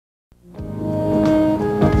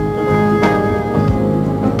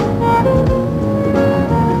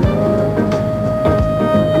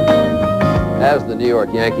As the New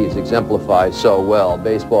York Yankees exemplify so well,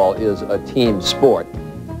 baseball is a team sport.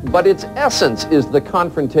 But its essence is the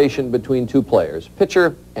confrontation between two players,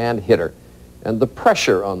 pitcher and hitter. And the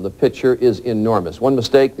pressure on the pitcher is enormous. One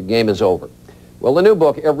mistake, the game is over. Well, the new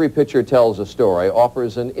book, Every Pitcher Tells a Story,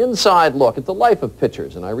 offers an inside look at the life of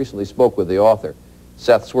pitchers. And I recently spoke with the author,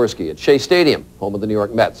 Seth Swirsky, at Shea Stadium, home of the New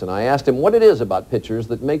York Mets. And I asked him what it is about pitchers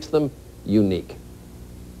that makes them unique.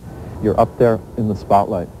 You're up there in the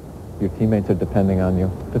spotlight. Your teammates are depending on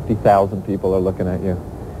you. 50,000 people are looking at you.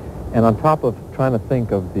 And on top of trying to think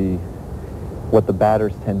of what the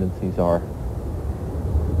batter's tendencies are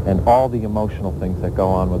and all the emotional things that go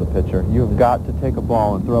on with a pitcher, you've got to take a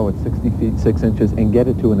ball and throw it 60 feet, 6 inches and get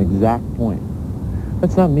it to an exact point.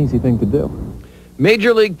 That's not an easy thing to do.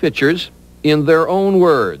 Major league pitchers, in their own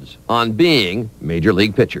words, on being major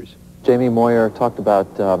league pitchers. Jamie Moyer talked about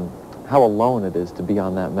how alone it is to be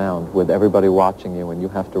on that mound with everybody watching you, and you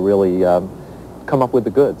have to really come up with the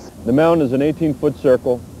goods. The mound is an 18-foot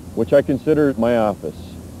circle, which I consider my office.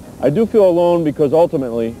 I do feel alone because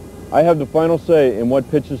ultimately I have the final say in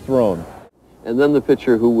what pitch is thrown. And then the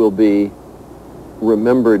pitcher who will be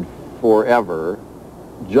remembered forever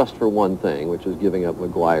just for one thing, which is giving up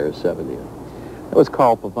McGuire's 70th. That was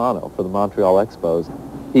Carl Pavano for the Montreal Expos.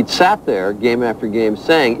 He'd sat there game after game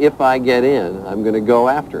saying, if I get in, I'm going to go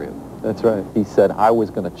after him. That's right. He said, I was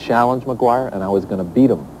going to challenge McGuire and I was going to beat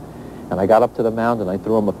him. And I got up to the mound and I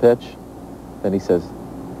threw him a pitch. Then he says,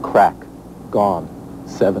 crack, gone,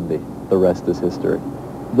 70. The rest is history.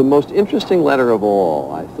 The most interesting letter of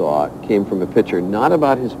all, I thought, came from a pitcher, not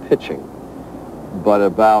about his pitching, but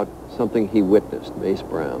about something he witnessed, Mace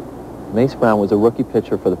Brown. Mace Brown was a rookie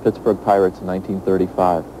pitcher for the Pittsburgh Pirates in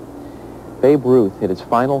 1935. Babe Ruth hit his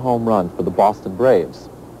final home run for the Boston Braves.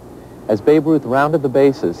 As Babe Ruth rounded the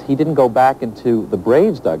bases, he didn't go back into the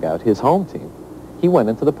Braves dugout, his home team. He went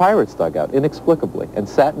into the Pirates dugout, inexplicably, and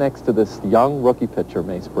sat next to this young rookie pitcher,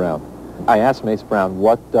 Mace Brown. I asked Mace Brown,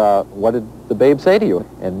 what did the Babe say to you?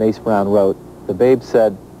 And Mace Brown wrote, the Babe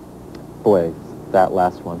said, boy, that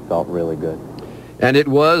last one felt really good. And it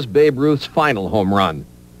was Babe Ruth's final home run,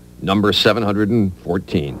 number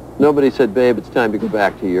 714. Nobody said, Babe, it's time to go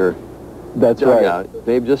back to your That's dugout. right.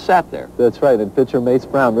 Babe just sat there. That's right, and pitcher Mace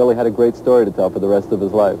Brown really had a great story to tell for the rest of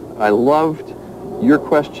his life. I loved your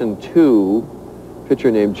question to a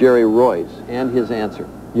pitcher named Jerry Royce and his answer.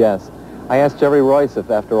 Yes. I asked Jerry Royce if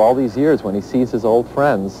after all these years when he sees his old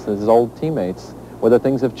friends, his old teammates, whether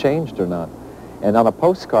things have changed or not. And on a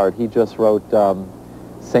postcard he just wrote,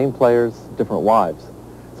 same players, different wives.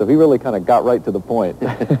 So he really kind of got right to the point.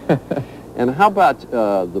 And how about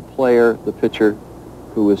the pitcher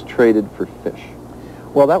who was traded for fish?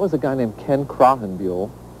 Well, that was a guy named Ken Krohenbuhl,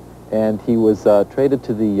 and he was traded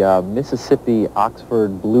to the Mississippi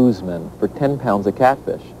Oxford Bluesmen for 10 pounds of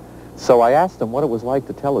catfish. So I asked him what it was like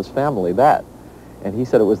to tell his family that, and he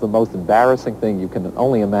said it was the most embarrassing thing you can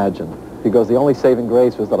only imagine, because the only saving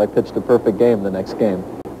grace was that I pitched a perfect game the next game.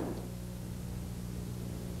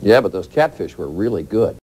 Yeah, but those catfish were really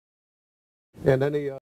good. And any